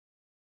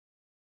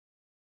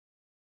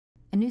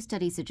A new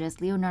study suggests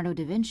Leonardo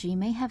da Vinci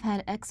may have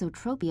had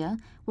exotropia,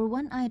 where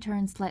one eye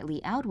turns slightly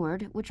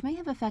outward, which may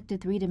have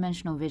affected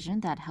three-dimensional vision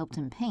that helped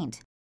him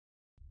paint.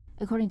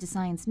 According to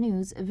Science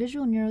News,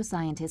 visual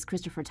neuroscientist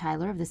Christopher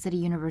Tyler of the City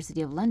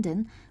University of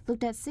London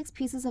looked at 6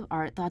 pieces of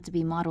art thought to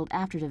be modeled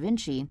after da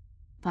Vinci.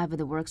 5 of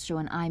the works show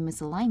an eye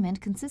misalignment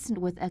consistent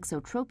with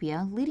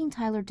exotropia, leading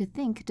Tyler to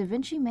think da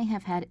Vinci may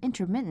have had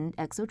intermittent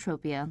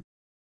exotropia.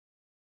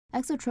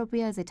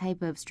 Exotropia is a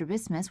type of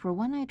strabismus where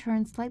one eye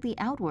turns slightly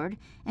outward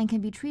and can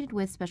be treated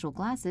with special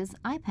glasses,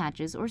 eye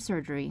patches, or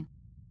surgery.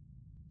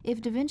 If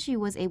da Vinci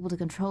was able to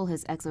control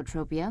his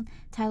exotropia,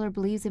 Tyler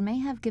believes it may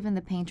have given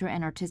the painter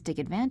an artistic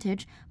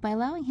advantage by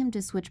allowing him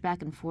to switch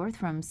back and forth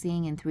from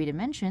seeing in 3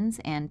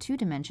 dimensions and 2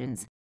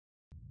 dimensions.